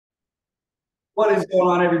What is going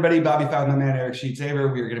on, everybody? BobbyFi and my man Eric Sheets. We are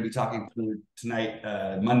going to be talking through tonight,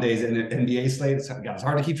 Monday's NBA slate. God, it's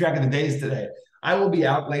hard to keep track of the days today. I will be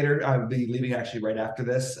out later. I will be leaving actually right after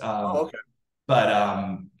this. Oh, okay. But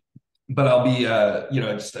I'll be, we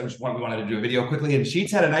wanted to do a video quickly. And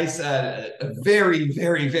Sheets had a nice, a very,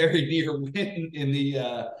 very, very near win in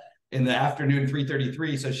the afternoon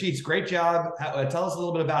 3:33. So Sheets, great job. Tell us a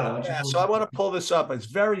little bit about it. Yeah, so I want to pull this up. It's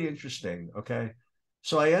very interesting. Okay.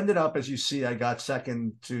 So I ended up, as you see, I got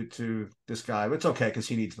second to this guy. It's okay because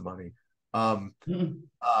he needs the money. Um,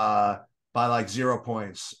 uh, by like 0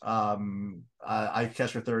 points. I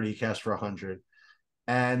cashed for 30, he cashed for 100.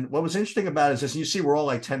 And what was interesting about it is this, you see, we're all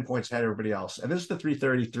like 10 points ahead of everybody else. And this is the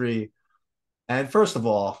 333. And first of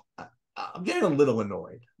all, I'm getting a little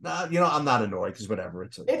annoyed. I'm not annoyed because whatever.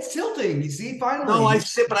 It's tilting. You see, finally. No, I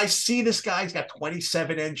see this guy's got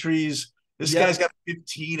 27 entries. This guy's got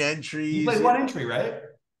 15 entries. You played one entry, right?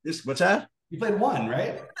 What's that? You played one,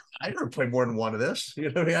 right? I never played more than one of this. You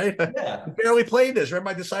know what I mean? Yeah. I barely played this. Remember,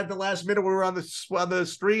 I decided the last minute when we were on the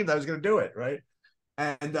stream that I was going to do it, right?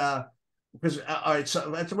 And because all right, so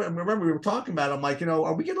remember we were talking about it. I'm like,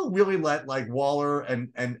 are we going to really let like Waller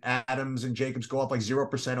and Adams and Jacobs go up like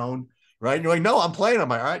 0% owned, right? And you're like, no, I'm playing. I'm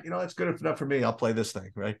like, all right, that's good enough for me. I'll play this thing,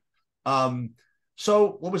 right?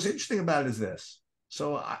 So what was interesting about it is this.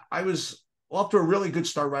 So I was off to a really good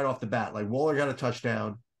start right off the bat. Like Waller got a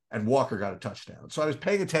touchdown and Walker got a touchdown. So I was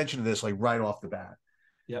paying attention to this like right off the bat.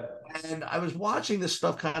 Yep. And I was watching this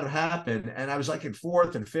stuff kind of happen. And I was like in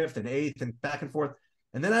fourth and fifth and eighth and back and forth.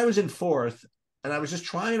 And then I was in fourth and I was just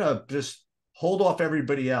trying to just hold off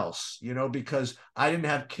everybody else, because I didn't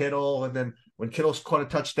have Kittle. And then when Kittle's caught a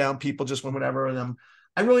touchdown, people just went whatever. And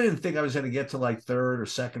I really didn't think I was going to get to like third or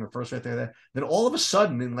second or first right there. Then all of a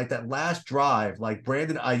sudden, in like that last drive, like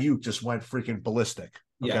Brandon Ayuk just went freaking ballistic.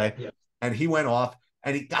 Okay. Yeah. And he went off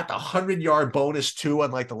and he got the 100-yard bonus too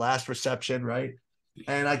on like the last reception. Right.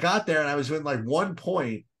 And I got there and I was within like 1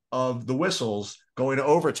 point of the whistles going to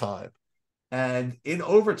overtime. And in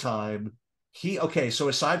overtime, so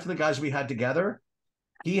aside from the guys we had together,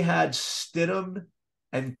 he had Stidham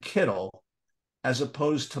and Kittle as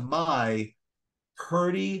opposed to my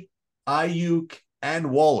Purdy, Ayuk,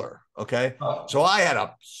 and Waller. Okay. Oh. So I had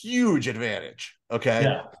a huge advantage. Okay.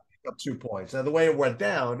 Yeah. Up 2 points. Now, the way it went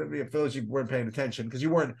down, I feel like you weren't paying attention because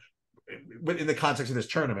you weren't in the context of this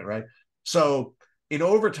tournament, right? So in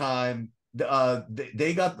overtime,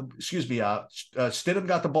 they got Stidham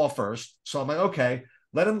got the ball first. So I'm like, okay,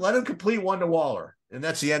 let him complete one to Waller. And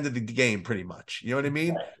that's the end of the game, pretty much. You know what I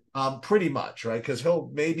mean? Pretty much, right? Because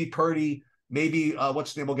he'll maybe Purdy, maybe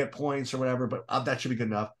what's his name will get points or whatever, but that should be good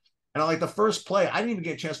enough. And like the first play, I didn't even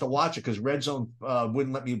get a chance to watch it because Red Zone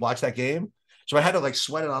wouldn't let me watch that game. So I had to like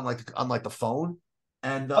sweat it on the phone.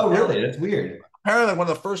 And oh, really? That's weird. Apparently, one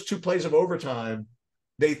of the first two plays of overtime,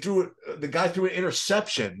 the guy threw an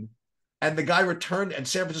interception, and the guy returned, and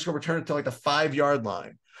San Francisco returned to like the 5-yard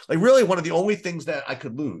line. Like really, one of the only things that I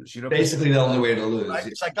could lose. Basically the only way to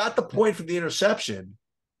lose. I got the point from the interception,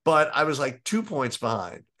 but I was like 2 points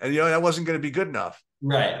behind, and that wasn't going to be good enough.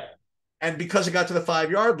 Right. And because it got to the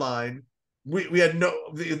 5-yard line, we had no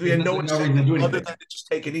other than to just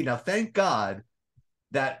take a knee. Now, thank God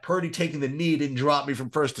that Purdy taking the knee didn't drop me from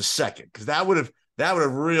first to second, because that would have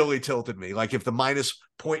really tilted me. Like if the minus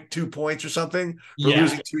 0.2 points or something for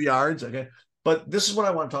losing 2 yards. Okay. But this is what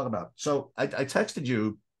I want to talk about. So I texted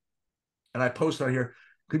you and I posted on here.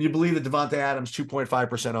 Could you believe that Devontae Adams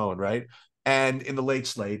 2.5% owned, right? And in the late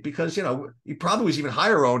slate, because he probably was even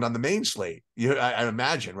higher owned on the main slate. I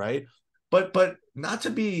imagine, right? But not to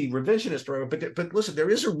be revisionist, or but listen, there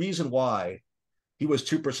is a reason why he was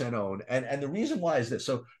 2% owned, and the reason why is this.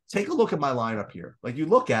 So take a look at my lineup here. Like you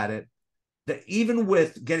look at it, that even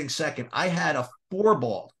with getting second, I had a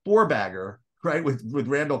four bagger, right, with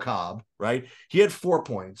Randall Cobb, right? He had 4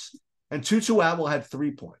 points, and Tutu Atwell had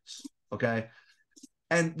 3 points. Okay,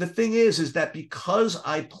 and the thing is that because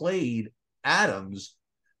I played Adams,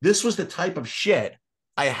 this was the type of shit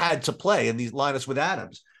I had to play in these lineups with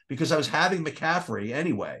Adams, because I was having McCaffrey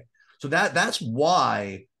anyway. So that's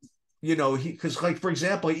why, because like, for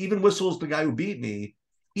example, even Whistle's the guy who beat me,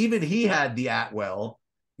 even he had the Atwell,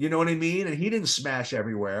 you know what I mean? And he didn't smash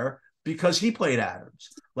everywhere because he played Adams.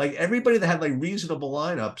 Like everybody that had like reasonable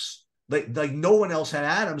lineups, like no one else had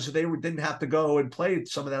Adams, so they didn't have to go and play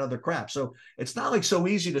some of that other crap. So it's not like so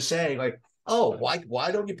easy to say like, oh,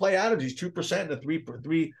 why don't you play Adams? He's 2%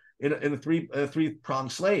 in a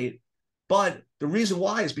three-pronged slate. But the reason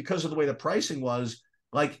why is because of the way the pricing was.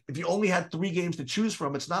 Like, if you only had 3 games to choose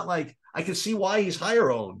from, it's not like I can see why he's higher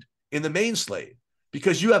owned in the main slate,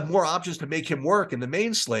 because you have more options to make him work in the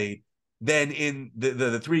main slate than in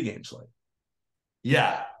the 3-game slate.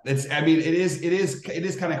 Yeah, I mean, it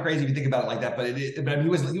is kind of crazy if you think about it like that. But but I mean,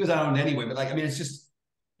 he was unowned anyway. But like, I mean,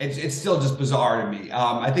 it's still just bizarre to me.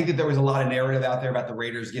 I think that there was a lot of narrative out there about the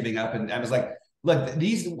Raiders giving up, and I was like, look,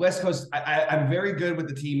 these West Coast, I'm very good with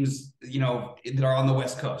the teams, that are on the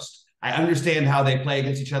West Coast. I understand how they play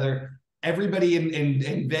against each other. Everybody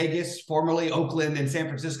in Vegas, formerly Oakland and San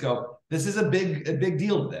Francisco, this is a big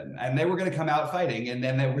deal to them, and they were going to come out fighting. And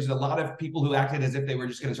then there was a lot of people who acted as if they were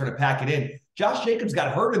just going to sort of pack it in. Josh Jacobs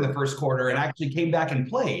got hurt in the first quarter and actually came back and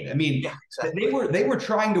played. I mean, yeah, exactly. They were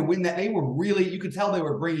trying to win that. They were really, you could tell they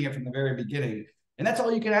were bringing it from the very beginning. And that's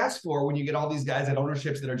all you can ask for when you get all these guys at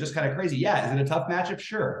ownerships that are just kind of crazy. Yeah, is it a tough matchup?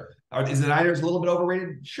 Sure. Is the Niners a little bit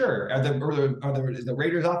overrated? Sure. Is the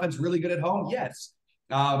Raiders offense really good at home? Yes.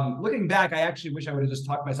 Looking back, I actually wish I would have just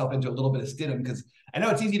talked myself into a little bit of Stidham, because I know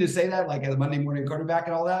it's easy to say that, like as a Monday morning quarterback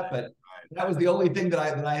and all that, but that was the only thing that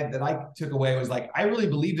I took away, was like, I really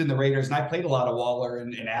believed in the Raiders, and I played a lot of Waller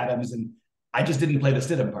and Adams, and I just didn't play the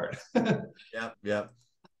Stidham part. Yeah.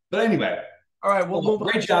 But anyway, all right. Well,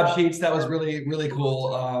 great job, Sheets. That was really, really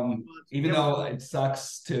cool. Even though it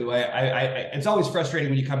sucks to, it's always frustrating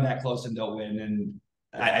when you come that close and don't win, and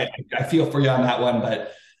I feel for you on that one,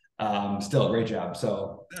 but still a great job.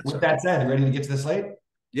 So with that said, ready to get to the slate?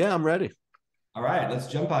 Yeah, I'm ready. All right, let's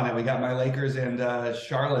jump on it. We got my Lakers and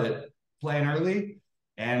Charlotte playing early,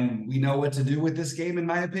 and we know what to do with this game, in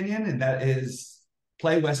my opinion, and that is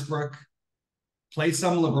play Westbrook, play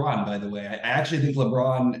some LeBron, by the way. I actually think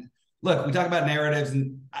LeBron, look, we talk about narratives,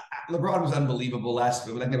 and LeBron was unbelievable I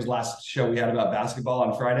think it was last show we had about basketball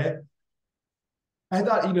on Friday. I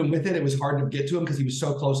thought even with it was hard to get to him because he was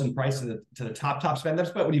so close in price to the top spend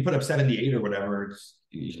ups. But when you put up 78 or whatever,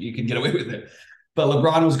 you can get away with it. But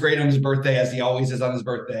LeBron was great on his birthday, as he always is on his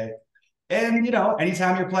birthday. And,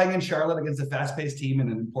 anytime you're playing in Charlotte against a fast-paced team and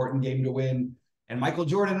an important game to win, and Michael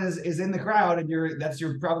Jordan is in the crowd, and that's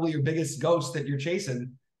probably your biggest ghost that you're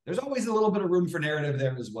chasing, there's always a little bit of room for narrative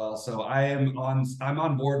there as well. So I'm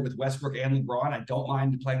on board with Westbrook and LeBron. I don't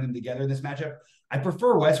mind playing them together in this matchup. I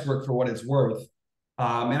prefer Westbrook for what it's worth.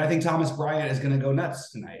 And I think Thomas Bryant is going to go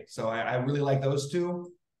nuts tonight. So I really like those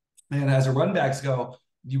two. And as a run backs go,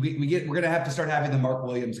 we're going to have to start having the Mark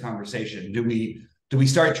Williams conversation. Do we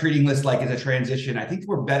start treating this like as a transition? I think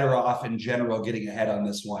we're better off in general getting ahead on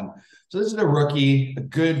this one. So this is a rookie, a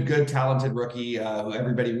good, talented rookie who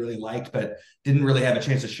everybody really liked, but didn't really have a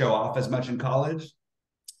chance to show off as much in college.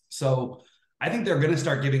 So I think they're going to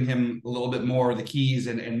start giving him a little bit more of the keys,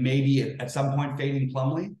 and maybe at some point fading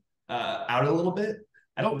Plumlee out a little bit.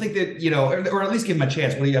 I don't think that, or at least give him a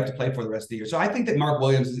chance. What do you have to play for the rest of the year? So I think that Mark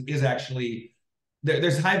Williams is actually,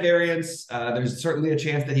 there's high variance. There's certainly a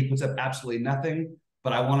chance that he puts up absolutely nothing,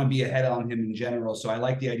 but I want to be ahead on him in general. So I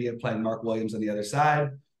like the idea of playing Mark Williams on the other side.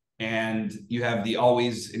 And you have the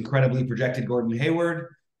always incredibly projected Gordon Hayward.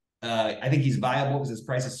 I think he's viable because his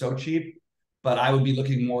price is so cheap, but I would be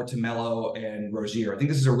looking more to Melo and Rozier. I think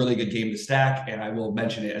this is a really good game to stack, and I will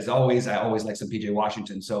mention it as always. I always like some PJ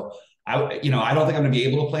Washington. So I don't think I'm going to be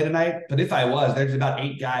able to play tonight, but if I was, there's about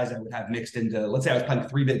 8 guys I would have mixed into, let's say I was playing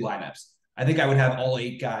 3 big lineups. I think I would have all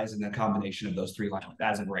 8 guys in the combination of those 3 lineups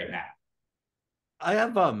as of right now. I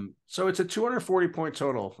have so it's a 240 point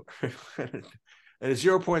total and a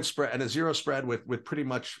 0 point spread and a 0 spread with pretty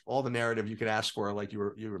much all the narrative you could ask for, like you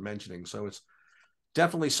were mentioning. So it's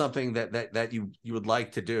definitely something that you would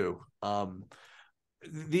like to do.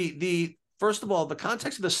 The first of all, the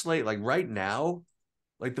context of the slate, like right now,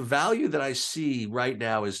 like the value that I see right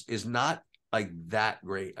now is not like that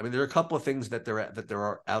great. I mean, there are a couple of things that there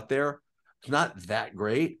are out there. It's not that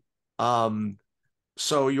great.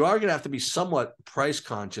 So you are going to have to be somewhat price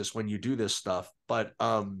conscious when you do this stuff. But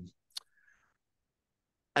I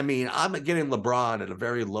mean, I'm getting LeBron at a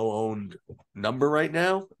very low owned number right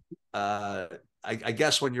now. I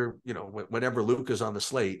guess when you're, whenever Luke is on the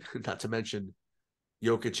slate, not to mention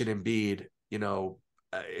Jokic and Embiid,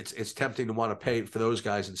 it's tempting to want to pay for those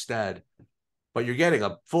guys instead. But you're getting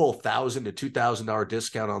a full $1,000 to $2,000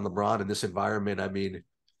 discount on LeBron in this environment. I mean,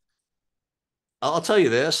 I'll tell you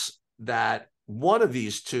this, that one of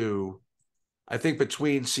these two, I think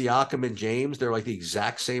between Siakam and James, they're like the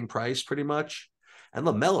exact same price pretty much. And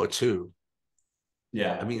LaMelo too.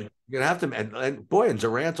 Yeah. I mean, you're going to have to, and boy, and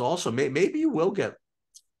Durant also, maybe you will get,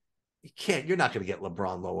 you're not going to get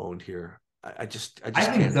LeBron low owned here. I just think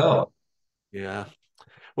can't. So. Yeah.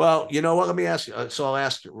 Well, you know what? Let me ask you. So I'll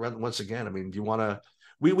ask you once again. I mean, do you want to,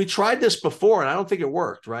 we tried this before and I don't think it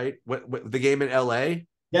worked, right? The game in LA.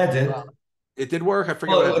 Yeah, it did. It did work. I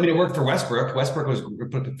forget. Well, it worked for Westbrook. Westbrook was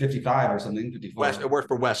put 55 or something, 54. It worked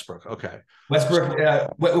for Westbrook. Okay. Westbrook.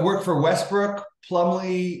 It worked for Westbrook,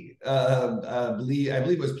 Plumlee. I believe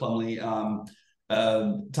it was Plumlee.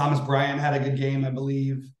 Thomas Bryant had a good game, I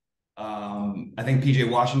believe. I think PJ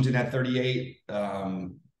Washington had 38.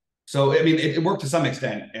 So I mean, it worked to some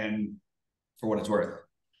extent, and for what it's worth.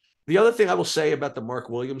 The other thing I will say about the Mark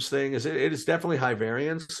Williams thing is it is definitely high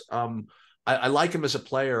variance. I like him as a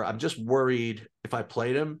player. I'm just worried if I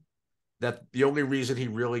played him that the only reason he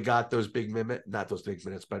really got those big minutes, not those big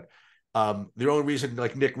minutes, but the only reason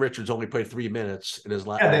like Nick Richards only played 3 minutes in his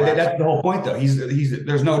last. Yeah, that's the whole point, though. He's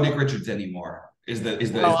there's no Nick Richards anymore.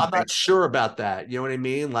 Well, I'm not sure about that. You know what I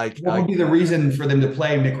mean? Like, what would be the reason for them to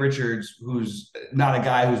play Nick Richards, who's not a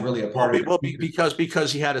guy who's really a part of it? Well,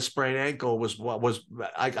 because he had a sprained ankle was what was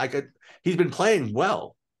I could. He's been playing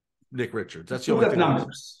well, Nick Richards. That's the only thing.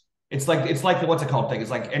 Numbers. It's like the what's it called thing.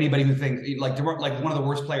 It's like anybody who thinks like one of the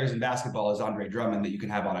worst players in basketball is Andre Drummond that you can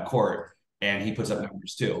have on a court, and he puts up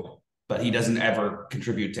numbers too, but he doesn't ever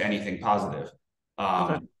contribute to anything positive.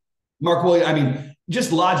 Okay. Mark Williams, I mean,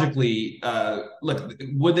 just logically, look,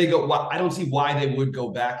 would they go? I don't see why they would go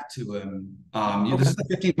back to him. This is the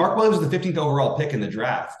 15th. Mark Williams is the 15th overall pick in the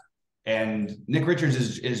draft, and Nick Richards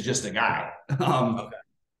is just a guy. So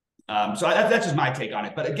that's just my take on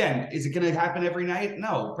it. But again, is it going to happen every night?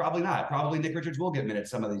 No, probably not. Probably Nick Richards will get minutes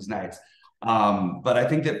some of these nights. But I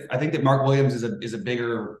think that Mark Williams is a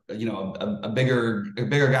bigger, a bigger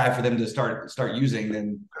guy for them to start using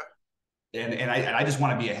than. And I just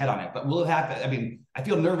want to be ahead on it. But will it happen? I mean, I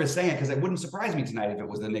feel nervous saying it because it wouldn't surprise me tonight if it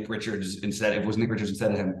was Nick Richards instead of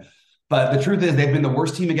him. But the truth is, they've been the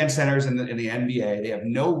worst team against centers in the NBA. They have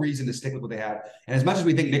no reason to stick with what they have. And as much as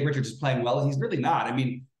we think Nick Richards is playing well, he's really not. I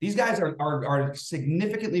mean, these guys are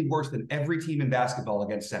significantly worse than every team in basketball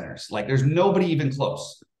against centers. Like, there's nobody even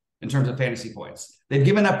close in terms of fantasy points. They've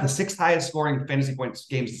given up the 6th highest scoring fantasy points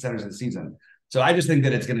games to centers in the season. So I just think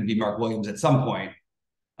that it's going to be Mark Williams at some point.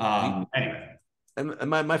 Anyway. And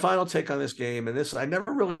my final take on this game, and this, I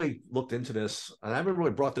never really looked into this, and I haven't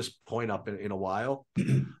really brought this point up in a while,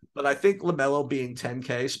 but I think LaMelo being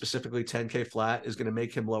 10K, specifically 10K flat, is going to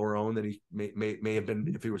make him lower owned than he may have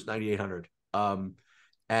been if he was 9,800.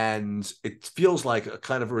 And it feels like a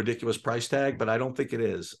kind of a ridiculous price tag, but I don't think it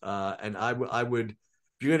is. And I would,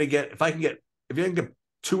 if I can get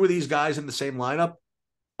 2 of these guys in the same lineup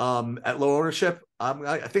at low ownership,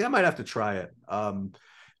 I think I might have to try it.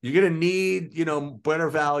 You're going to need, better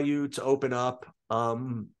value to open up.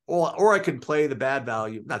 Or I could play the bad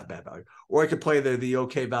value, not the bad value, or I could play the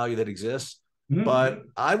okay value that exists. Mm-hmm. But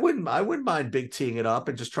I wouldn't mind big teeing it up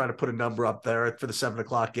and just trying to put a number up there for the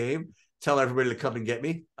 7:00 game. Tell everybody to come and get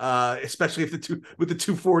me, especially if with the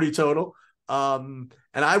 240 total. And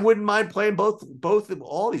I wouldn't mind playing both of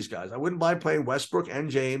all these guys. I wouldn't mind playing Westbrook and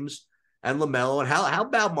James and LaMelo. And how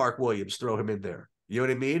about Mark Williams? Throw him in there. You know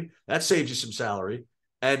what I mean? That saves you some salary.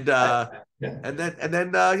 And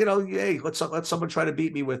then hey, let someone try to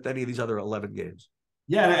beat me with any of these other 11 games.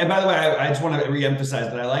 Yeah, and by the way, I just want to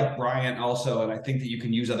reemphasize that I like Bryant also, and I think that you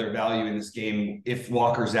can use other value in this game if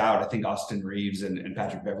Walker's out. I think Austin Reeves and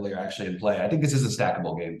Patrick Beverley are actually in play. I think this is a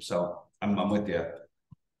stackable game, so I'm with you.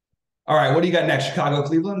 All right, what do you got next? Chicago,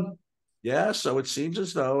 Cleveland? Yeah, so it seems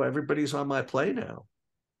as though everybody's on my play now.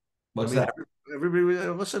 What's that? Everybody,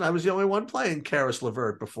 listen, I was the only one playing Karis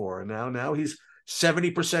LeVert before, and now he's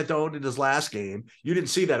 70% owned in his last game. You didn't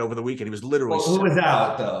see that over the weekend. He was literally. Well, who was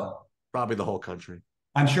out though? Probably the whole country.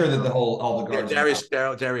 I'm sure that all the guards.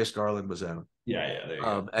 Darius Garland was out. Yeah. There you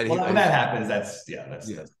go. And when that happens, that's.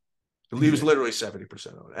 He was literally 70%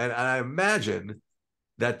 owned, and I imagine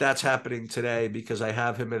that's happening today because I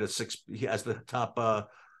have him at a 6. He has the top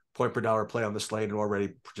point per dollar play on the slate and already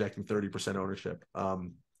projecting 30% ownership.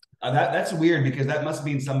 That's weird because that must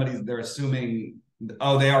mean they're assuming.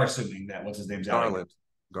 Oh, they are assuming that what's his name's out.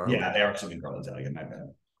 Garland. Yeah, they are assuming Garland's out again. My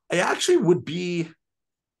bad. I actually would be.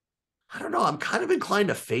 I don't know. I'm kind of inclined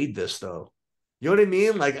to fade this though. You know what I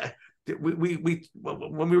mean? Like we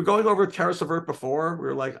when we were going over Karis LeVert before, we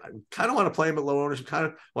were like, I kind of want to play him at low ownership. Kind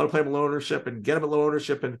of want to play him at low ownership and get him at low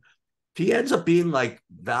ownership. And if he ends up being like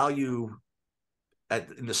value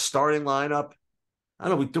in the starting lineup, I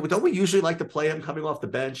don't know. Don't we usually like to play him coming off the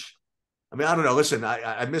bench? I mean, I don't know. Listen,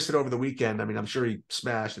 I missed it over the weekend. I mean, I'm sure he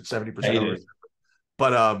smashed at 70%.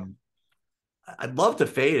 But I'd love to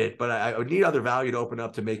fade it, but I would need other value to open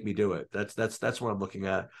up to make me do it. That's what I'm looking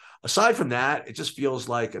at. Aside from that, it just feels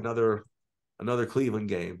like another Cleveland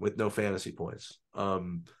game with no fantasy points.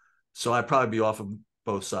 So I'd probably be off of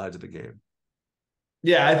both sides of the game.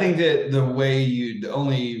 Yeah, I think that the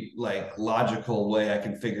only like logical way I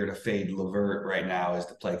can figure to fade LeVert right now is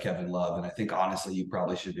to play Kevin Love. And I think honestly, you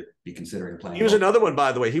probably should be considering playing. He was another one,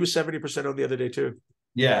 by the way. He was 70% on the other day too.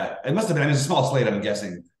 Yeah, it must have been. I mean, it's a small slate, I'm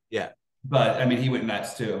guessing. Yeah. But I mean, he went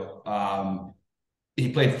nuts too.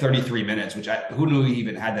 he played 33 minutes, which who knew he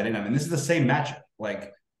even had that in him? And this is the same matchup.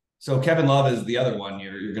 So Kevin Love is the other one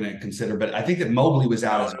you're going to consider, but I think that Mobley was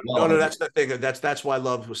out as well. No, that's the thing. That's why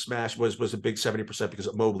Love was smashed was a big 70%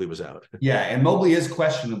 because Mobley was out. Yeah, and Mobley is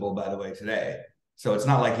questionable, by the way, today. So it's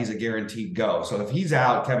not like he's a guaranteed go. So if he's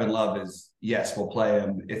out, Kevin Love is, yes, we'll play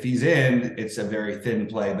him. If he's in, it's a very thin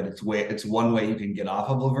play, but it's one way you can get off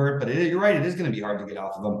of LeVert. But you're right, it is going to be hard to get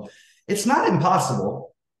off of him. It's not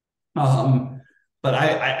impossible. But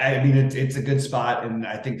I mean, it's a good spot, and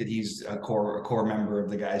I think that he's a core member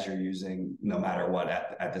of the guys you're using, no matter what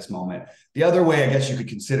at this moment. The other way, I guess you could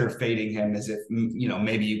consider fading him is if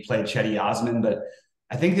maybe you play Cedi Osman, but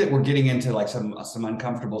I think that we're getting into like some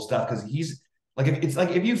uncomfortable stuff because he's like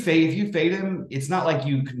if you fade him, it's not like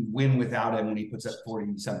you can win without him when he puts up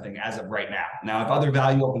 40 something as of right now. Now, if other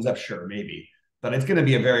value opens up, sure, maybe, but it's going to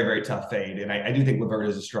be a very, very tough fade, and I do think LeVert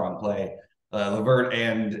is a strong play. LeVert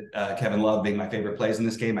and Kevin Love being my favorite plays in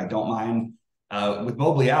this game. I don't mind. With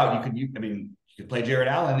Mobley out, you could play Jared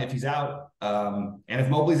Allen if he's out, and if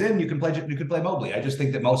Mobley's in, you can play Mobley. I just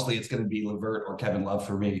think that mostly it's going to be LeVert or Kevin Love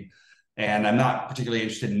for me, and I'm not particularly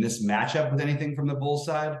interested in this matchup with anything from the Bulls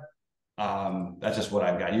side. That's just what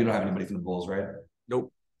I've got. You don't have anybody from the Bulls, right?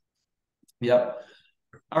 Nope. Yep.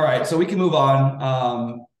 All right, so we can move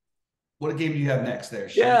on. What game do you have next there?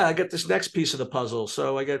 Shane? Yeah, I got this next piece of the puzzle.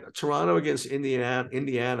 So I got Toronto against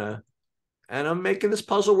Indiana, and I'm making this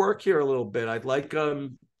puzzle work here a little bit. I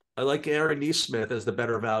like Aaron Nesmith as the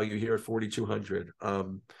better value here at 4,200.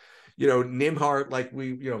 Nembhard, like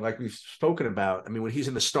we've spoken about. I mean, when he's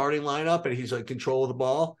in the starting lineup and he's in control of the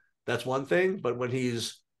ball, that's one thing. But when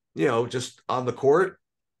he's just on the court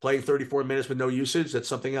playing 34 minutes with no usage, that's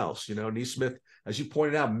something else. Nesmith, as you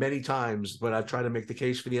pointed out many times, but I've tried to make the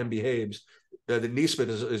case for the NBA, that Nesmith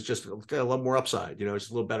is just got a lot more upside. It's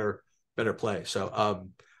a little better play. So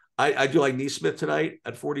I do like Nesmith tonight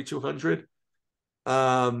at 4,200.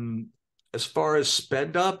 As far as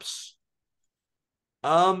spend ups,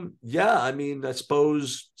 yeah, I mean, I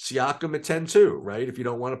suppose Siakam at 10-2, right? If you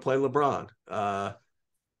don't want to play LeBron.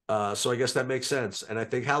 So I guess that makes sense. And I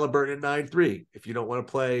think Halliburton at 9-3, if you don't want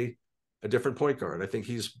to play a different point guard. I think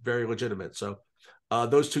he's very legitimate. So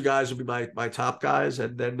those two guys would be my top guys.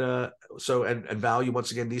 And then and value,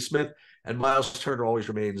 once again, Nesmith, and Miles Turner always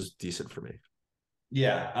remains decent for me.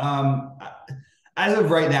 Yeah. As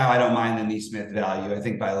of right now, I don't mind the Nesmith value. I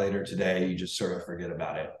think by later today, you just sort of forget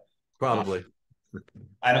about it. Probably.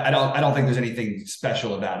 I don't think there's anything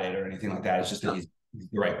special about it or anything like that. It's just that he's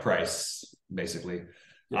the right price, basically.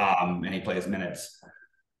 Yeah. And he plays minutes.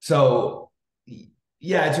 So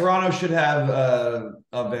yeah, Toronto should have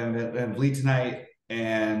Van Vliet tonight,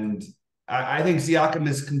 and I think Siakam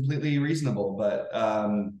is completely reasonable, but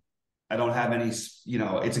I don't have any.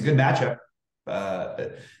 It's a good matchup.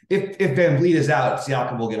 If Van Vliet is out,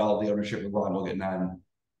 Siakam will get all the ownership. LeBron will get none.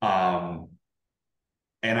 And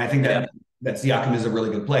I think that Siakam is a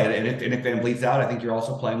really good play. And if Van Vliet's out, I think you're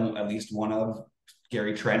also playing at least one of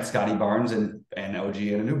Gary Trent, Scotty Barnes, and OG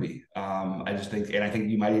Anunoby. I just think, and I think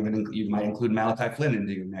you might include Malachi Flynn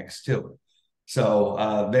into your mix too. So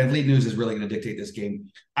Van Vliet news is really going to dictate this game.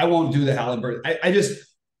 I won't do the Halliburton.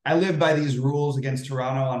 I live by these rules against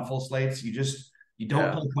Toronto on full slates. You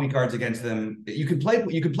don't play point guards against them. You can play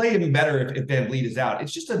even better if Van Vliet is out.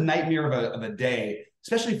 It's just a nightmare of a day,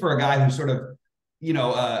 especially for a guy who sort of,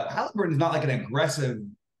 Halliburton is not like an aggressive,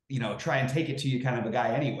 try and take it to you kind of a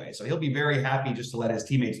guy anyway. So he'll be very happy just to let his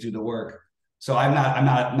teammates do the work. So I'm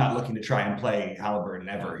not looking to try and play Halliburton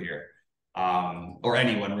ever here, or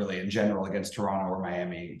anyone really in general against Toronto or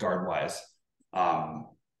Miami guard wise.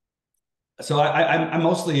 So I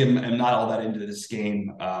mostly am not all that into this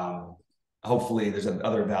game. Hopefully there's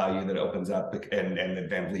other value that opens up and that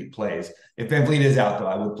Van Vliet plays. If Van Vliet is out, though,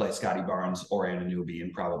 I would play Scotty Barnes or Anunoby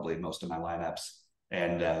in probably most of my lineups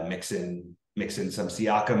and mix in some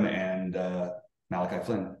Siakam and Malachi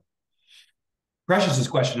Flynn. Precious is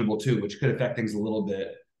questionable too, which could affect things a little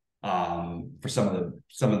bit for some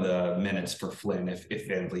of the minutes for Flynn if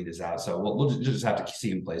Van Vliet is out. So we'll just have to see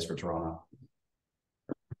who plays for Toronto,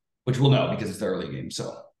 which we'll know because it's the early game.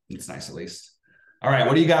 So it's nice at least. All right,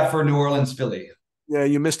 what do you got for New Orleans, Philly? Yeah,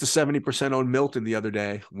 you missed a 70% on Milton the other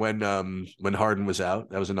day when Harden was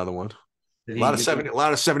out. That was another one. A lot of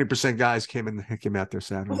 70% guys came out there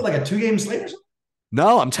Saturday. Was it like a 2-game slate or something?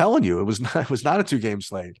 No, I'm telling you, it was not a 2-game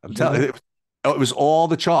slate. I'm telling you, it was all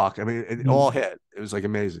the chalk. I mean, it all hit. It was like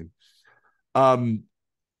amazing. So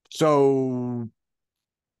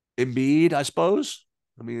Embiid, I suppose.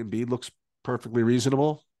 I mean, Embiid looks perfectly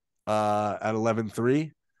reasonable at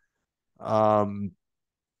 11-3.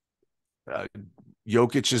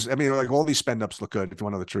 Jokic is, I mean, like all these spend ups look good if you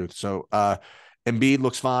want to know the truth. So Embiid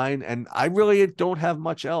looks fine, and I really don't have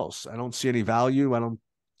much else. I don't see any value. I'm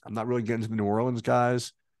not really getting to the New Orleans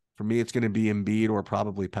guys. For me, it's going to be Embiid or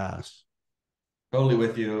probably pass. Totally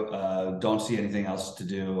with you. Don't see anything else to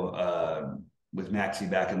do with Maxey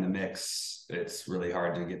back in the mix. It's really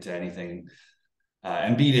hard to get to anything.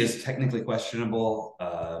 Embiid is technically questionable.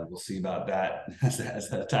 We'll see about that as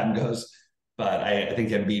the time goes. But I think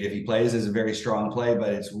Embiid, if he plays, is a very strong play.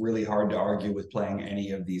 But it's really hard to argue with playing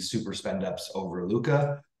any of these super spend ups over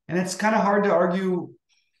Luka, and it's kind of hard to argue.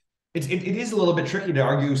 It is a little bit tricky to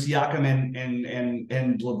argue Siakam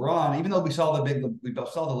and LeBron, even though we saw the big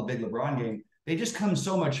LeBron game. They just come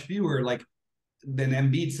so much fewer like than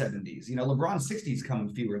Embiid 70s. You know, LeBron 60s come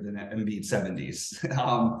fewer than Embiid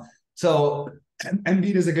 70s. So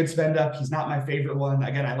Embiid is a good spend up. He's not my favorite one.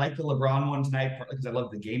 Again, I like the LeBron one tonight partly because I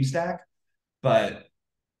love the game stack, but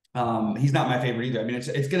he's not my favorite either. I mean, it's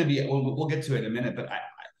going to be. We'll get to it in a minute, but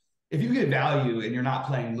if you get value and you're not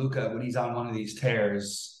playing Luka when he's on one of these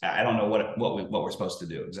tears, I don't know what we're supposed to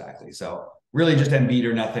do exactly. So really just Embiid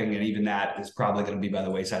or nothing, and even that is probably going to be by the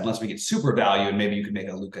wayside unless we get super value and maybe you can make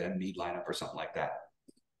a Luka Embiid lineup or something like that.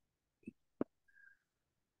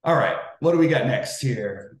 All right, what do we got next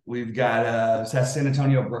here? We've got San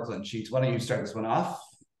Antonio, Brooklyn. Sheets. Why don't you start this one off?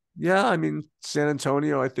 Yeah, I mean San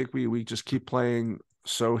Antonio. I think we just keep playing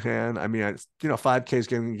Sohan. I mean, 5K is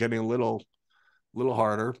getting a little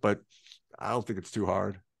harder, but I don't think it's too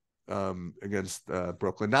hard against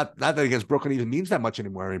Brooklyn. Not that against Brooklyn even means that much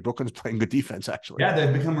anymore. I mean, Brooklyn's playing good defense actually. Yeah,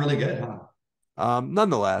 they've become really good, huh?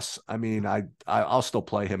 Nonetheless, I mean, I'll still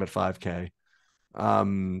play him at 5K.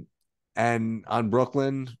 And on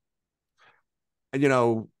Brooklyn,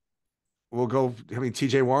 we'll go. I mean,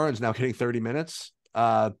 TJ Warren's now hitting 30 minutes.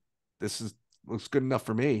 This looks good enough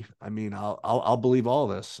for me. I mean, I'll believe all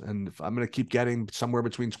this. And if I'm going to keep getting somewhere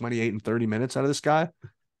between 28 and 30 minutes out of this guy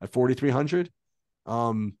at 4,300,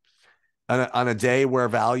 on a day where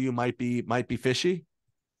value might be fishy.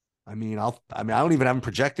 I mean, I don't even have him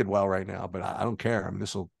projected well right now, but I don't care. I mean,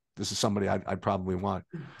 this is somebody I'd probably want.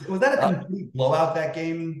 Was that a complete blowout, that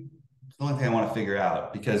game? It's the only thing I want to figure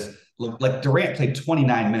out, because like Durant played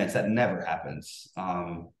 29 minutes. That never happens.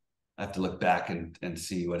 I have to look back and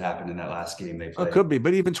see what happened in that last game they played. It could be,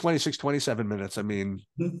 but even 26, 27 minutes. I mean,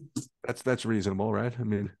 that's reasonable, right? I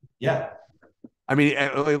mean, yeah. I mean,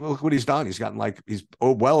 look what he's done. He's gotten he's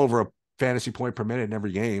well over a fantasy point per minute in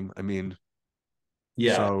every game. I mean,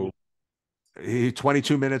 yeah. So he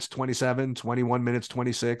 22 minutes, 27, 21 minutes,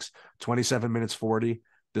 26, 27 minutes, 40.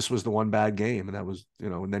 This was the one bad game, and that was,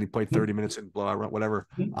 and then he played 30 minutes in blowout, whatever.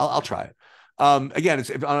 I'll try it. Again, it's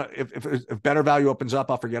if better value opens up,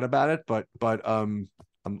 I'll forget about it. But I'm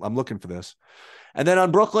looking for this. And then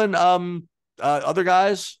on Brooklyn, other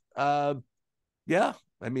guys, yeah,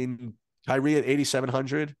 I mean, Kyrie at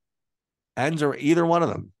 8,700, ends or either one of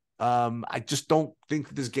them. I just don't think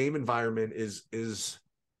this game environment is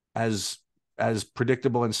as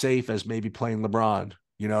predictable and safe as maybe playing LeBron.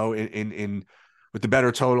 In with the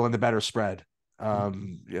better total and the better spread.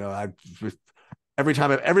 Every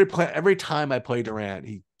time I play Durant,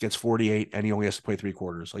 he gets 48 and he only has to play 3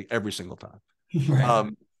 quarters, like every single time.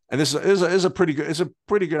 Right. And this is a pretty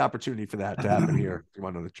good opportunity for that to happen here, if you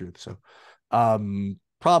want to know the truth. So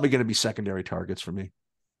probably going to be secondary targets for me.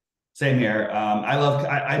 Same here.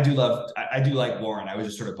 I do like Warren. I was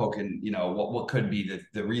just sort of poking, what could be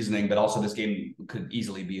the reasoning, but also this game could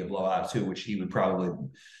easily be a blowout too, which he would probably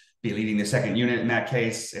be leading the second unit in that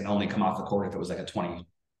case and only come off the court if it was like a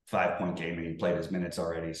 25-point game and he played his minutes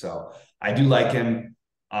already. So I do like him.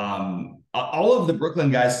 All of the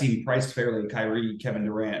Brooklyn guys seem priced fairly. Kyrie, Kevin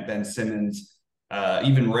Durant, Ben Simmons,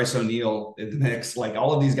 even Royce O'Neal in the mix. Like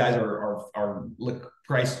all of these guys are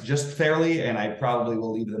priced just fairly, and I probably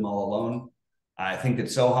will leave them all alone. I think that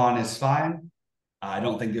Sohan is fine. I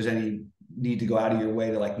don't think there's any need to go out of your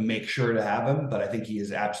way to make sure to have him, but I think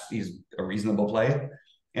he's a reasonable play.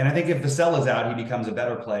 And I think if Vassell is out, he becomes a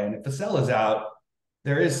better play. And if Vassell is out,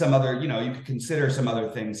 there is some other, you could consider some other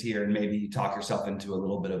things here and maybe talk yourself into a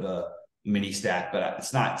little bit of a mini stack, but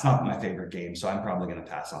it's not my favorite game. So I'm probably going to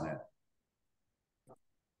pass on it.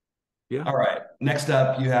 Yeah. All right. Next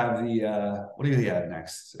up, you have what do you have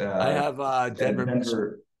next? I have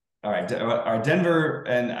Denver. All right. Our Denver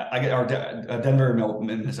and I get our Denver,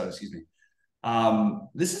 Minnesota, excuse me.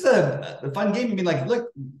 This is a fun game. I mean, look,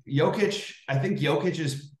 Jokic, I think Jokic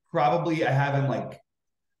is probably, I have him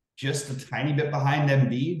just a tiny bit behind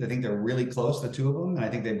Embiid. I think they're really close, the two of them. And I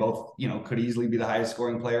think they both, could easily be the highest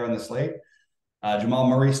scoring player on the slate. Jamal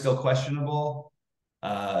Murray still questionable.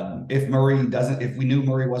 If we knew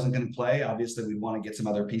Murray wasn't going to play, obviously we'd want to get some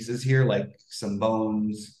other pieces here, like some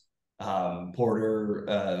Bones, Porter,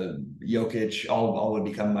 Jokic, all would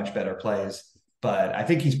become much better plays. But I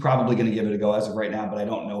think he's probably going to give it a go as of right now, but I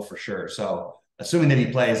don't know for sure. So assuming that he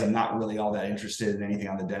plays, I'm not really all that interested in anything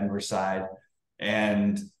on the Denver side.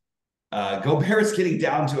 And Gobert's getting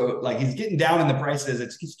down to he's getting down in the prices.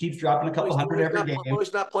 It keeps dropping a couple hundred every game.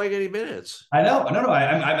 He's not playing any minutes. I know. No.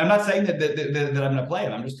 I'm not saying that I'm going to play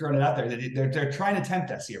him. I'm just throwing it out there. They're trying to tempt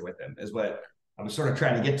us here with him, is what I was sort of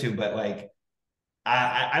trying to get to. But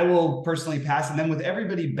I will personally pass. And then with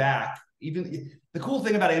everybody back, even the cool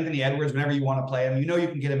thing about Anthony Edwards, whenever you want to play him, you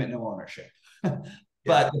can get him at no ownership.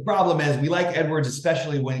 But the problem is we like Edwards,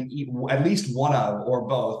 especially when at least one of or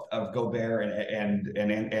both of Gobert and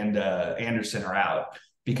Anderson are out,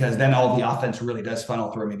 because then all the offense really does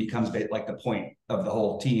funnel through him. It becomes like the point of the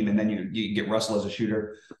whole team, and then you get Russell as a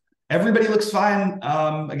shooter. Everybody looks fine.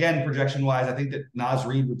 Again, projection wise, I think that Naz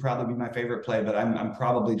Reid would probably be my favorite play, but I'm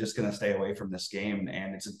probably just going to stay away from this game.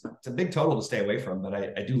 And it's a big total to stay away from, but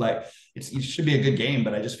I do like it should be a good game,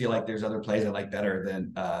 but I just feel like there's other plays I like better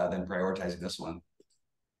than prioritizing this one.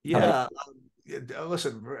 Yeah.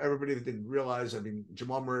 Listen, for everybody that didn't realize, I mean,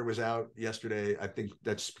 Jamal Murray was out yesterday. I think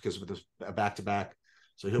that's because of the back-to-back.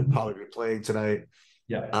 So he'll probably be playing tonight.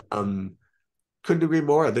 Yeah. Couldn't agree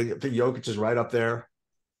more. I think Jokic is right up there.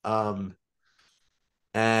 And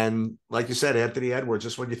like you said, Anthony Edwards,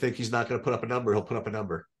 just when you think he's not going to put up a number, he'll put up a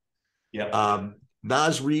number. Yeah.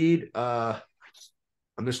 Naz Reid, I'm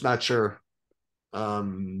just not sure.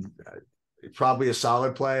 Probably a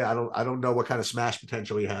solid play. I don't know what kind of smash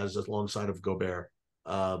potential he has alongside of Gobert.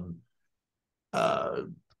 I'm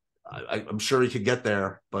sure he could get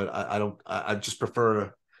there, but I just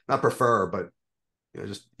prefer but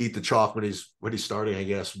just eat the chalk when he's starting, I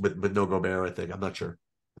guess, with no Gobert. I think I'm not sure.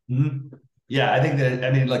 Mm-hmm. Yeah, I think that. I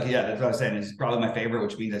mean, that's what I was saying. He's probably my favorite,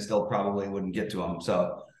 which means I still probably wouldn't get to him.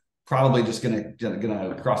 So probably just gonna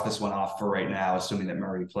cross this one off for right now, assuming that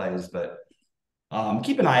Murray plays, but.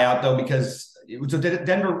 Keep an eye out though, because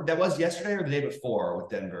Denver, that was yesterday or the day before with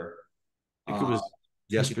Denver. I think it was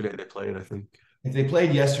yesterday they played. I think if they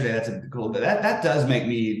played yesterday, that's a cool. That does make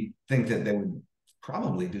me think that they would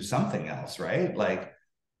probably do something else, right?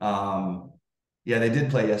 Yeah, they did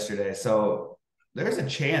play yesterday, so there's a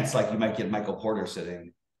chance you might get Michael Porter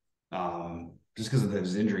sitting, just because of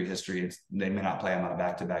his injury history. They may not play him on a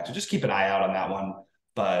back-to-back, so just keep an eye out on that one.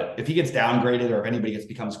 But if he gets downgraded or if anybody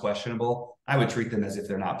becomes questionable, I would treat them as if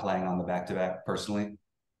they're not playing on the back-to-back personally.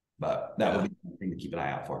 But that would be something to keep an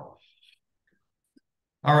eye out for.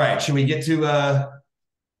 All right, should we get to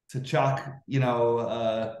chalk?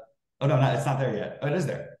 Oh no, it's not there yet. Oh, it is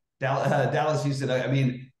there. Dallas, Houston. I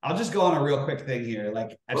mean, I'll just go on a real quick thing here. I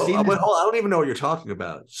don't even know what you're talking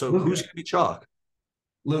about. So Luka. Who's going to be chalk?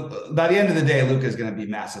 Luke. By the end of the day, Luka is going to be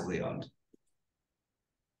massively owned.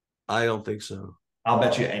 I don't think so. I'll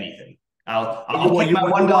bet you anything. I'll take my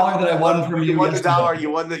 $1 that I won from you. You won the dollar.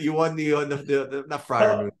 You won the not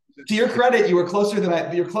Friday. To your credit, you were closer than I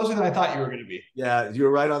thought you were going to be. Yeah, you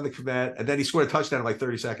were right on the command, and then he scored a touchdown in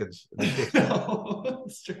 30 seconds. No,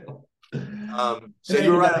 that's true. So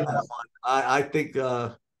you were right on that one. I think.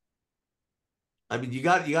 I mean, you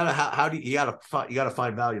got to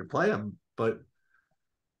find value to play him, but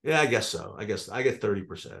yeah, I guess so. I guess I get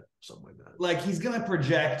 30%, something like that. He's going to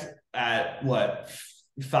project at what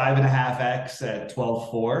 5.5x at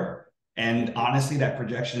 12.4, and honestly, that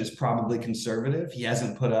projection is probably conservative. He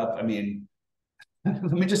hasn't put up. I mean, let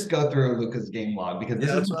me just go through Luka's game log, because this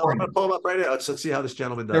is important. I'm gonna pull him up right now. Let's see how this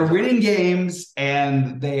gentleman does. They're winning games,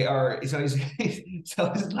 and they are. So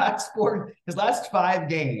his last 5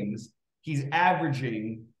 games, he's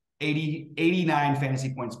averaging 89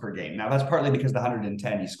 fantasy points per game. Now that's partly because the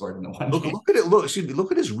 110 he scored in the one game. Look at it.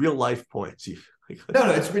 Look at his real life points.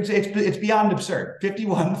 No, it's beyond absurd.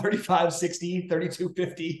 51, 35, 60, 32,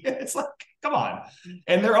 50. It's come on.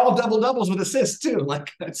 And they're all double doubles with assists too.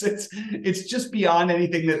 It's just beyond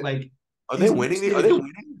anything that Are they winning? Are they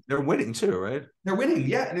winning? They're winning too, right? They're winning,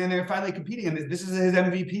 yeah. And they're finally competing. And this is his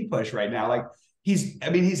MVP push right now. He's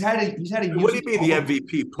had a. What do you mean the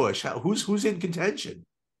MVP push? Who's in contention?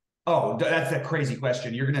 Oh, that's a crazy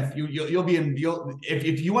question. You'll be in.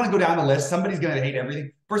 If you want to go down the list, somebody's going to hate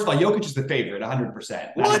everything. First of all, Jokic is the favorite,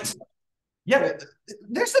 100%. What? Yeah, but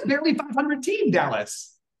there's a barely 500 team,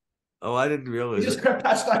 Dallas. Oh, I didn't realize. You just crept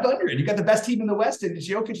past 500. You got the best team in the West, and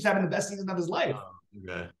Jokic is having the best season of his life. Oh,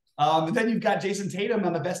 okay. Then you've got Jason Tatum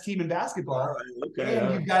on the best team in basketball. Okay,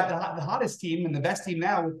 and you've got the hottest team and the best team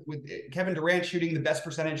now with Kevin Durant shooting the best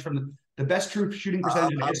percentage from the best true shooting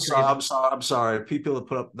percentage in history. I'm sorry. People that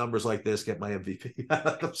put up numbers like this get my MVP.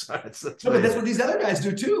 I'm sorry. No, but that's what these other guys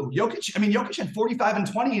do too. Jokic had 45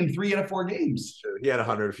 and 20 in 3 out of 4 games. He had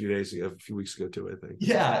 100 a few weeks ago too, I think.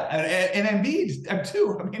 Yeah, and Embiid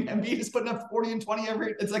too. I mean, Embiid is putting up 40 and 20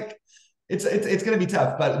 every. It's like it's going to be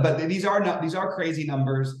tough, but these are crazy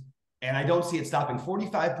numbers. And I don't see it stopping.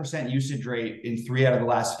 45% usage rate in 3 out of the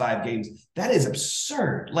last 5 games. That is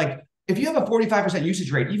absurd. Like, if you have a 45%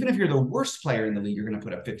 usage rate, even if you're the worst player in the league, you're going to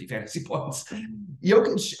put up 50 fantasy points.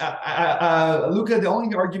 Jokic, Luka, the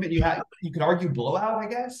only argument you could argue blowout, I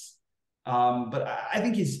guess. But I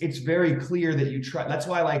think it's very clear that you try. That's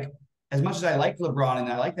why, like, as much as I like LeBron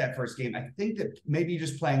and I like that first game, I think that maybe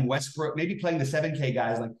just playing Westbrook, maybe playing the 7K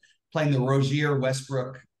guys, like playing the Rozier,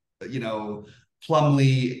 Westbrook,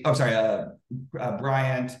 Plumlee,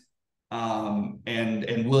 Bryant,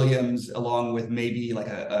 and Williams, along with maybe like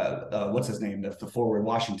a what's his name, the forward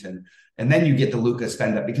Washington, and then you get the Luka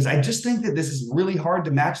spend up, because I just think that this is really hard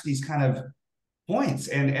to match these kind of points,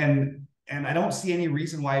 and I don't see any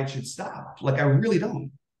reason why it should stop. Like, I really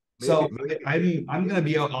don't. So I'm going to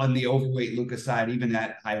be on the overweight Luka side, even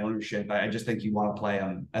at high ownership. I just think you want to play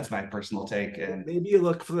him. That's my personal take. And maybe you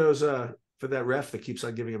look for those. For that ref that keeps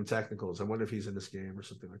on giving him technicals. I wonder if he's in this game or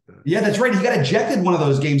something like that. Yeah, that's right. He got ejected one of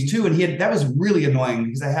those games too. And that was really annoying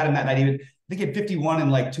because I had him that night. I think he had 51 in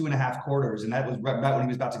like 2.5 quarters. And that was about when he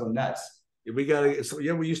was about to go nuts. We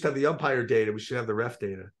used to have the umpire data. We should have the ref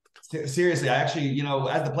data. Seriously, I actually,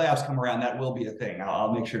 as the playoffs come around, that will be a thing.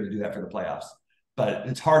 I'll make sure to do that for the playoffs. But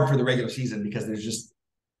it's hard for the regular season because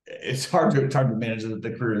it's hard to manage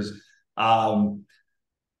the crews.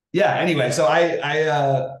 Anyway, so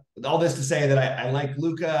I all this to say that I like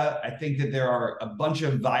Luka. I think that there are a bunch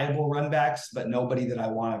of viable run backs, but nobody that I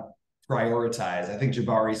want to prioritize. I think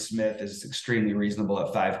Jabari Smith is extremely reasonable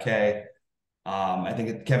at 5K. I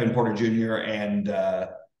think Kevin Porter Jr.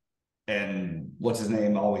 and what's his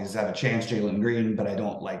name always have a chance, Jalen Green, but I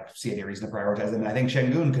don't see any reason to prioritize them. And I think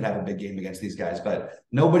Şengün could have a big game against these guys, but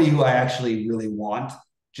nobody who I actually really want.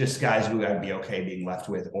 Just guys who I'd be okay being left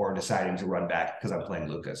with or deciding to run back because I'm playing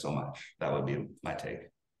Luka so much. That would be my take.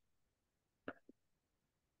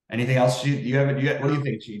 Anything else? What do you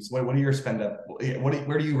think, Sheets? What are your spend up?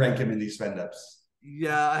 Where do you rank him in these spend ups?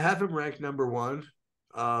 Yeah, I have him ranked number 1.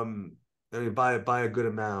 By a good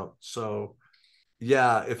amount. So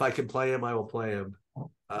yeah, if I can play him, I will play him.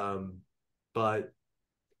 But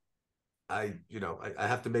I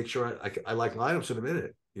have to make sure I like lineups in a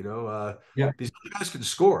minute. These guys can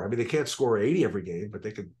score. I mean, they can't score 80 every game, but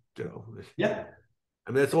they could, Yeah.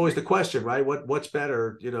 I mean, that's always the question, right? What's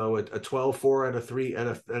better, a 12-4 and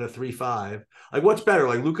a 3-5? Like, what's better?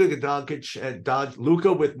 Like Luka Doncic and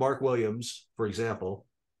Luka with Mark Williams, for example,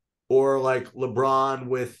 or like LeBron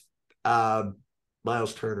with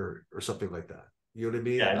Miles Turner or something like that. You know what I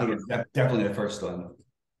mean? Yeah, I think it's definitely the first one.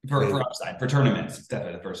 For upside, for tournaments, it's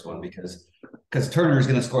definitely the first one because Turner is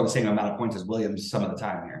going to score the same amount of points as Williams some of the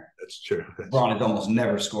time here. That's true. LeBron is almost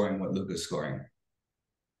never scoring what Luka's scoring.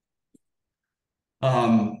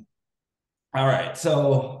 All right,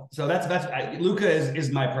 so that's Luka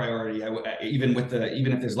is my priority. Even if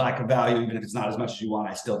there's lack of value, even if it's not as much as you want,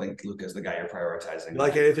 I still think Luka is the guy you're prioritizing. You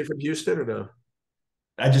like anything from Houston or no?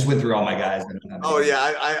 I just went through all my guys.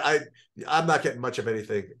 I'm not getting much of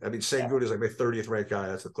anything. I mean, Şengün is like my 30th ranked guy.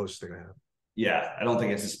 That's the closest thing I have. Yeah, I don't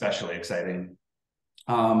think it's especially exciting.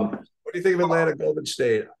 What do you think of Atlanta Golden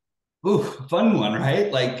State? Ooh, fun one,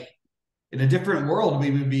 right? Like, in a different world,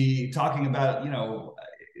 we would be talking about,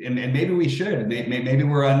 and maybe we should. Maybe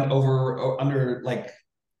we're under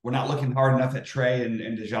we're not looking hard enough at Trey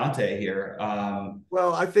and DeJounte here.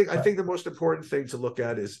 Well, I think the most important thing to look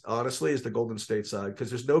at is the Golden State side, because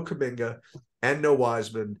there's no Kuminga and no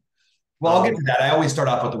Wiseman. Well, I'll get to that. I always start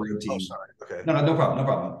off with the road team. Oh, sorry. Okay. No problem.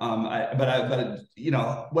 But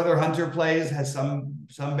whether Hunter plays has some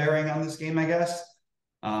bearing on this game, I guess.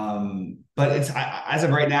 But it's as of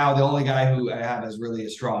right now, the only guy who I have is really a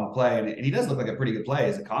strong play, and he does look like a pretty good play,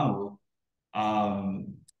 is Okongwu.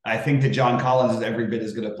 I think that John Collins is every bit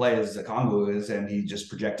as good a play as Okongwu is, and he's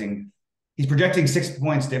projecting 6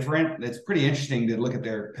 points different. It's pretty interesting to look at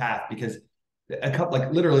their path because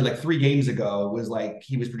literally 3 games ago was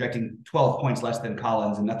he was projecting 12 points less than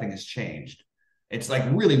Collins, and nothing has changed. It's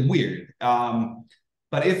really weird.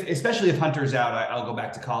 But especially if Hunter's out, I'll go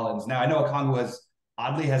back to Collins. Now I know Okongwu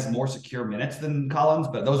oddly has more secure minutes than Collins,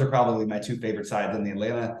 but those are probably my 2 favorite sides in the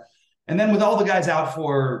Atlanta. And then with all the guys out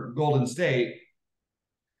for Golden State,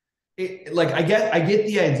 like I get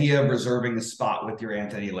the idea of reserving a spot with your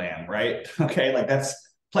Anthony Lamb, right? Okay, like that's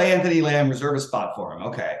play Anthony Lamb, reserve a spot for him.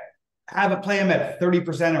 Okay, have it play him at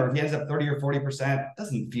 30%, or if he ends up 30 or 40%,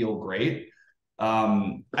 doesn't feel great.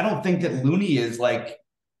 I don't think that Looney is like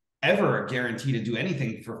ever guaranteed to do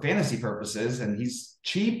anything for fantasy purposes, and he's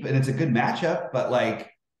cheap and it's a good matchup, but like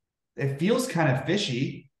it feels kind of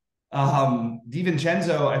fishy.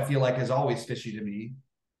 DiVincenzo, I feel like is always fishy to me.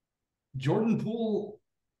 Jordan Poole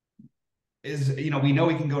is, we know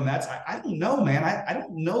he can go nuts. I don't know, man. I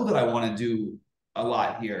don't know that I want to do a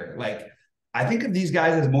lot here. Like, I think of these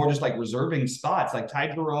guys as more just like reserving spots. Like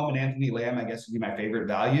Ty Jerome and Anthony Lamb, I guess, would be my favorite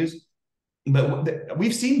values. But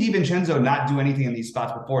we've seen DiVincenzo not do anything in these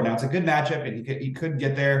spots before. Now it's a good matchup, and he could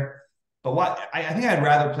get there. But I think I'd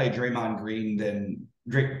rather play Draymond Green than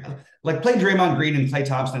like play Draymond Green and Klay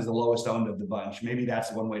Thompson as the lowest owned of the bunch. Maybe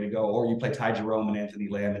that's one way to go. Or you play Ty Jerome and Anthony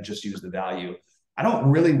Lamb and just use the value. I don't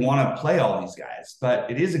really want to play all these guys, but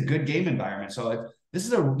it is a good game environment. So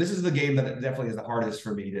this is the game that definitely is the hardest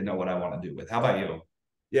for me to know what I want to do with. How about you?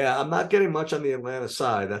 Yeah, I'm not getting much on the Atlanta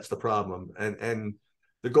side. That's the problem. And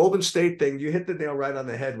the Golden State thing, you hit the nail right on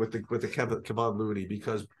the head with the Kevon Looney,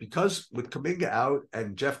 because with Kuminga out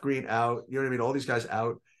and Jeff Green out, you know what I mean, all these guys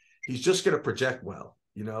out, he's just going to project well,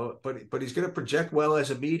 but he's going to project well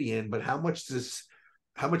as a median. But how much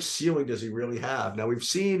ceiling does he really have? Now we've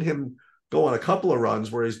seen him go on a couple of runs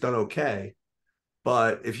where he's done okay,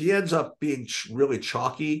 but if he ends up being really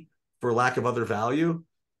chalky for lack of other value,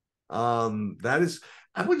 that is,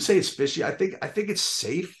 I wouldn't say it's fishy. I think it's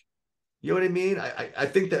safe. You know what I mean? I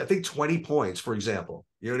think 20 points, for example,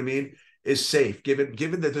 you know what I mean, is safe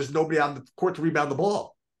given that there's nobody on the court to rebound the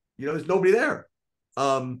ball. There's nobody there.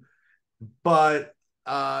 But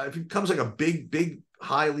if it becomes like a big,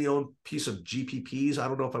 highly owned piece of GPPs, I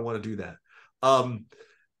don't know if I want to do that.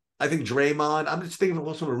 I think Draymond, I'm just thinking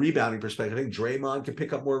also from a rebounding perspective. I think Draymond can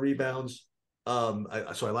pick up more rebounds. So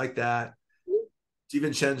I like that.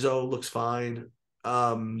 DiVincenzo looks fine.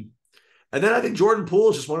 And then I think Jordan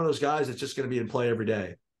Poole is just one of those guys that's just going to be in play every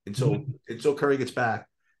day until Curry gets back,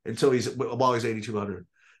 while he's 8,200.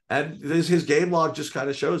 And his game log just kind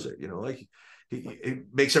of shows it, like he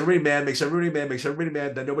makes everybody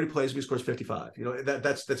mad, then nobody plays him, he scores 55.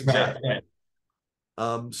 That's exactly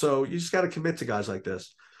right. So you just got to commit to guys like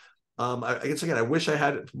this. I guess again, I wish I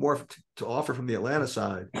had more to offer from the Atlanta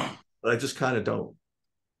side, but I just kind of don't.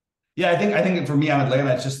 Yeah, I think for me on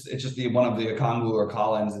Atlanta, it's just the one of the Okongwu or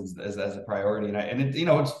Collins as a priority, and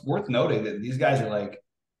it's worth noting that these guys are like,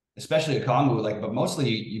 especially Okongwu, like, but mostly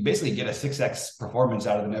you basically get a 6x performance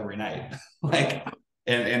out of them every night, like,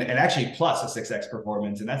 and actually plus a 6x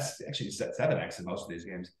performance, and that's actually 7x in most of these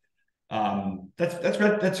games.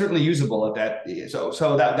 That's certainly usable at that.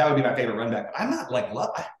 So that would be my favorite run back. But I'm not like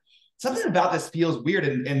something about this feels weird,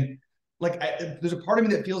 and like there's a part of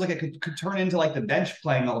me that feels like it could turn into like the bench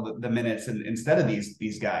playing all the minutes instead of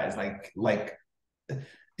these guys like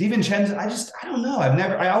DiVincenzo. I don't know.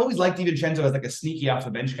 I always liked DiVincenzo as like a sneaky off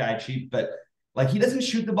the bench guy, cheap, but like he doesn't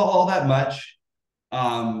shoot the ball all that much.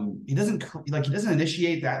 He doesn't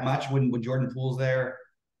initiate that much when Jordan Poole's there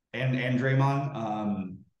and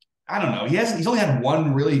Draymond. I don't know. He's only had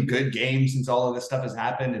one really good game since all of this stuff has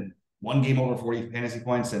happened, and one game over 40 fantasy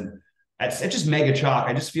points, and it's just mega chalk.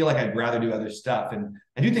 I just feel like I'd rather do other stuff. And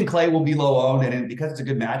I do think Klay will be low owned. And because it's a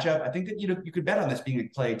good matchup, I think that you could bet on this being a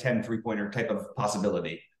Klay 10 3-pointer type of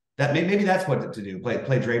possibility. That maybe that's what to do. Play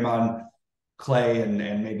Draymond, Klay, and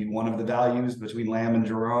maybe one of the values between Lamb and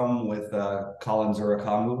Jerome with Collins or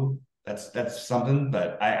Okongwu. That's something.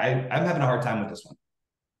 But I'm having a hard time with this one.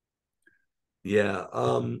 Yeah.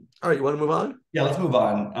 All right. You want to move on? Yeah, let's move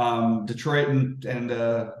on. Detroit and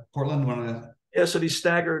Portland want to. Yeah, so these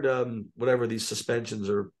staggered, whatever, these suspensions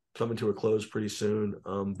are coming to a close pretty soon.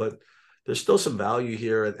 But there's still some value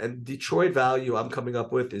here, and Detroit value I'm coming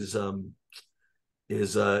up with is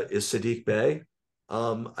Saddiq Bey.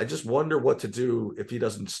 I just wonder what to do if he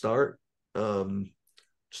doesn't start.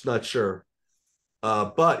 Just not sure.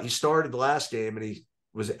 But he started the last game and he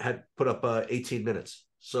had put up 18 minutes,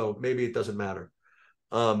 so maybe it doesn't matter.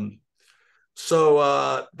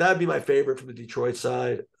 So that'd be my favorite from the Detroit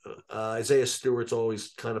side. Isaiah Stewart's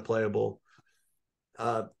always kind of playable.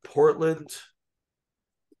 Portland,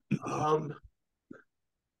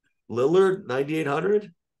 Lillard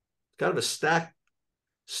 9,800. Kind of a stacked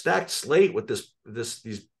slate with these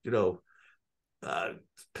Siakam,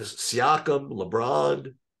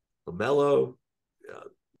 LeBron, LaMelo,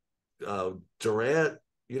 Durant.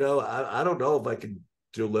 I don't know if I can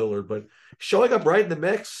do Lillard, but showing up right in the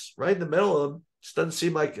mix, right in the middle of them, just doesn't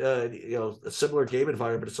seem like a similar game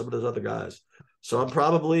environment to some of those other guys. So I'm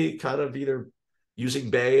probably kind of either using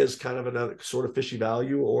Bay as kind of another sort of fishy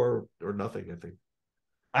value or nothing, I think.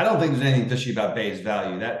 I don't think there's anything fishy about Bay's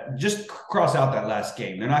value. That just cross out that last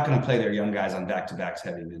game. They're not going to play their young guys on back-to-backs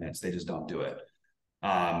heavy minutes. They just don't do it.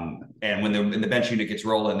 And when the bench unit gets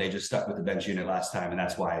rolling, they just stuck with the bench unit last time, and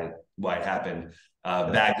that's why it happened.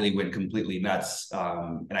 Bagley went completely nuts,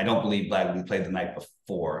 and I don't believe Bagley played the night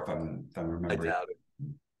before, if I'm remembering. I doubt it.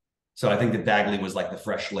 So I think that Bagley was like the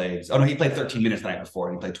fresh legs. Oh no, he played 13 minutes the night before,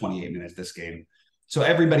 and he played 28 minutes this game. So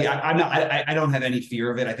everybody, I don't have any fear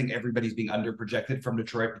of it. I think everybody's being under projected from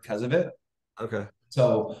Detroit because of it. Okay.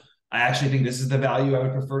 So I actually think this is the value I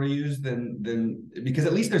would prefer to use than because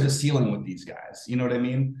at least there's a ceiling with these guys. You know what I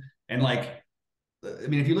mean? And like, I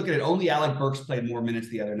mean, if you look at it, only Alec Burks played more minutes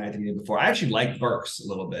the other night than he did before. I actually like Burks a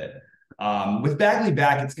little bit. With Bagley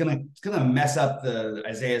back, it's gonna mess up the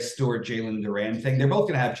Isaiah Stewart, Jalen Duran thing. They're both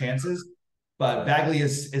gonna have chances, but Bagley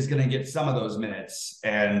is gonna get some of those minutes,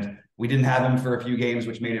 and we didn't have him for a few games,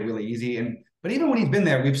 which made it really easy. But even when he's been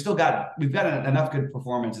there, we've got enough good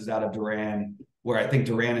performances out of Duran, where I think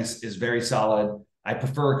Duran is very solid. I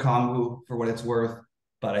prefer Kongwu for what it's worth,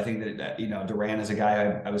 but I think that Duran is a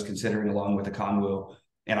guy I was considering along with the Kongwu.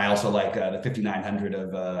 And I also like the 5,900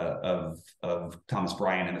 of Thomas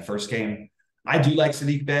Bryant in the first game. I do like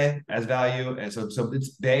Sadiq Bey as value, and so it's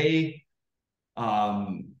Bey,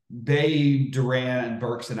 Duran,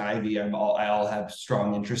 Burks, and Ivy. I all have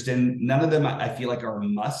strong interest in. None of them I feel like are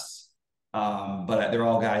musts, but they're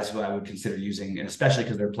all guys who I would consider using, and especially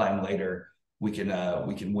because they're playing later. We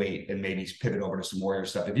can wait and maybe pivot over to some Warrior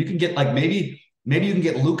stuff. If you can get like maybe you can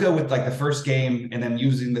get Luka with like the first game, and then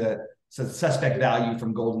using the suspect value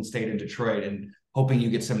from Golden State and Detroit, and hoping you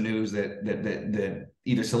get some news that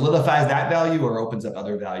either solidifies that value or opens up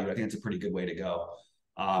other value. I think it's a pretty good way to go.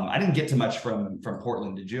 I didn't get too much from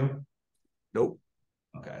Portland. Did you? Nope.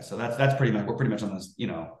 Okay, so that's pretty much, we're pretty much on this.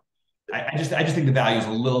 I just think the value is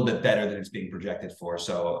a little bit better than it's being projected for.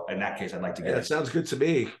 So in that case, I'd like to get it. That sounds good to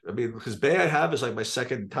me. I mean, because Bay I have is like my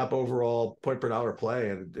second top overall point per dollar play,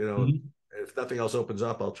 and if nothing else opens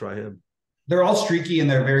up, I'll try him. They're all streaky and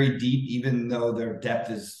they're very deep, even though their depth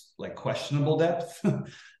is like questionable depth.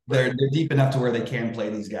 they're deep enough to where they can play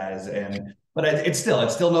these guys, but it's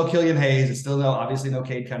still no Killian Hayes. It's still obviously no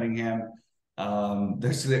Cade Cunningham.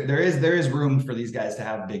 There is room for these guys to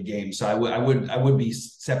have big games. So I would be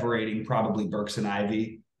separating probably Burks and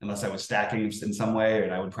Ivy unless I was stacking in some way,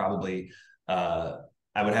 and I would probably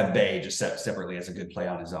I would have Bay just separately as a good play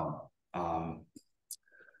on his own.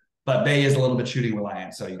 But Bay is a little bit shooting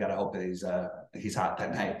reliant, so you got to hope that he's hot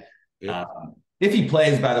that night. Yeah. If he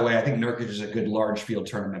plays, by the way, I think Nurkic is a good large field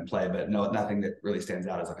tournament play, but nothing that really stands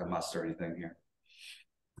out as like a must or anything here.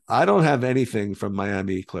 I don't have anything from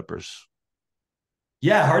Miami Clippers.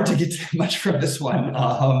 Yeah, hard to get much from this one.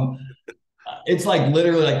 It's like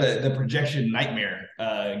literally like the projection nightmare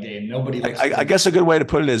game. Nobody. I guess a good way to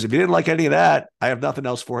put it is, if you didn't like any of that, I have nothing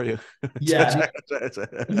else for you. Yeah, that's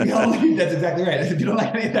exactly right. If you don't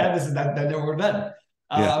like any of that, then we're done.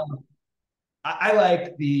 Yeah. I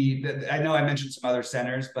like I know I mentioned some other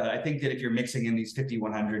centers, but I think that if you're mixing in these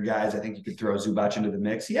 5,100 guys, I think you could throw Zubac into the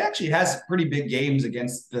mix. He actually has pretty big games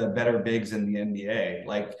against the better bigs in the NBA.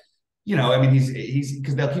 Like, I mean, he's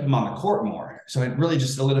because they'll keep him on the court more. So it really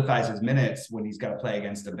just solidifies his minutes when he's got to play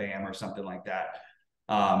against a Bam or something like that.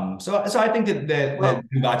 So I think that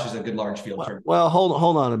Zubac is a good large field term. Well,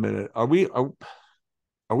 hold on a minute. Are we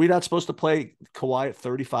not supposed to play Kawhi at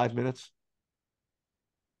 35 minutes?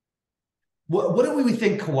 What do we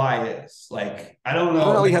think Kawhi is? Like, I don't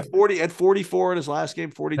know. No, he had 44 in his last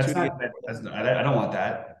game, 42. I don't want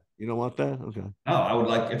that. You don't want that? Okay. No, I would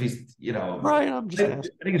like if he's, right. I'm just I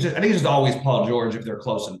think it's just always Paul George if they're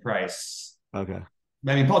close in price. Okay.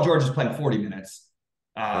 I mean, Paul George is playing 40 minutes.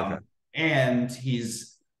 And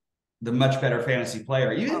he's the much better fantasy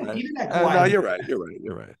player. Even that Kawhi. No, you're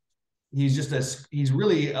right. He's just he's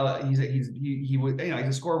really he would he's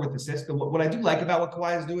a scorer with assists. But what I do like about what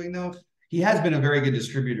Kawhi is doing though, he has been a very good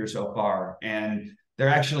distributor so far, and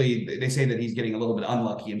they say that he's getting a little bit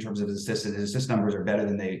unlucky in terms of his assists. His assist numbers are better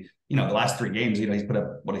than the last 3 games. He's put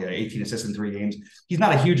up 18 assists in 3 games. He's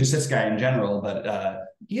not a huge assist guy in general, but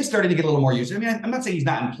he is starting to get a little more used. I mean, I'm not saying he's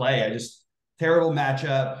not in play. I just terrible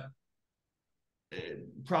matchup.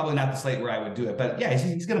 Probably not the slate where I would do it, but yeah,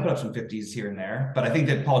 he's going to put up some 50s here and there. But I think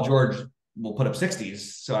that Paul George will put up 60s,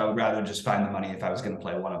 so I would rather just find the money if I was going to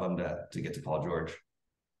play one of them to get to Paul George.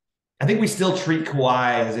 I think we still treat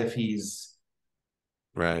Kawhi as if he's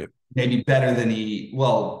right, maybe better than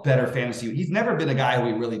better fantasy. He's never been a guy who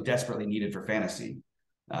we really desperately needed for fantasy,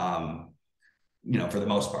 for the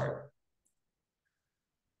most part.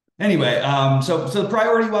 Anyway, so the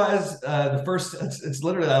priority was the first. It's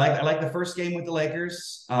literally I like the first game with the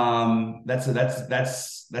Lakers. I like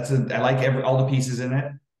all the pieces in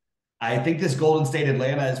it. I think this Golden State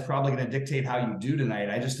Atlanta is probably going to dictate how you do tonight.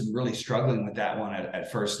 I just am really struggling with that one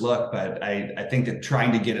at first look, but I think that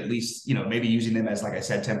trying to get at least, maybe using them as, like I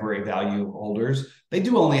said, temporary value holders. They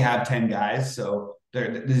do only have 10 guys, so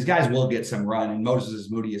these guys will get some run, and Moses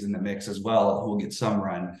Moody is in the mix as well, who will get some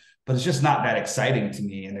run, but it's just not that exciting to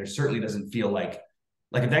me. And there certainly doesn't feel like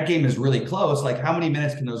if that game is really close, like how many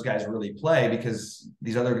minutes can those guys really play? Because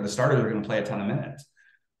the starters are going to play a ton of minutes.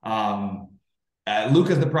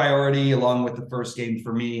 Luka's the priority along with the first game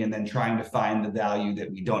for me, and then trying to find the value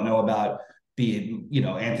that we don't know about, be it,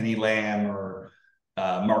 Anthony Lamb or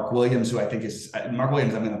Mark Williams, who I think is Mark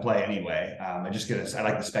Williams. I'm going to play anyway. I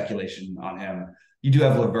like the speculation on him. You do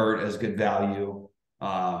have Levert as good value.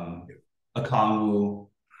 Okongwu.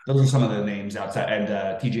 Those are some of the names outside, and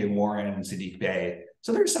TJ Warren and Sadiq Bey.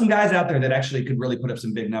 So there's some guys out there that actually could really put up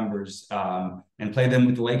some big numbers and play them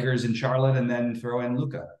with the Lakers in Charlotte, and then throw in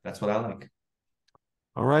Luka. That's what I like.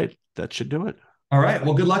 All right. That should do it. All right.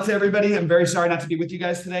 Well, good luck to everybody. I'm very sorry not to be with you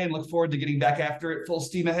guys today, and look forward to getting back after it full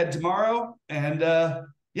steam ahead tomorrow. And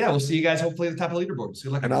we'll see you guys hopefully at the top of the leaderboards.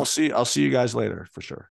 Good luck. And I'll see you guys later for sure.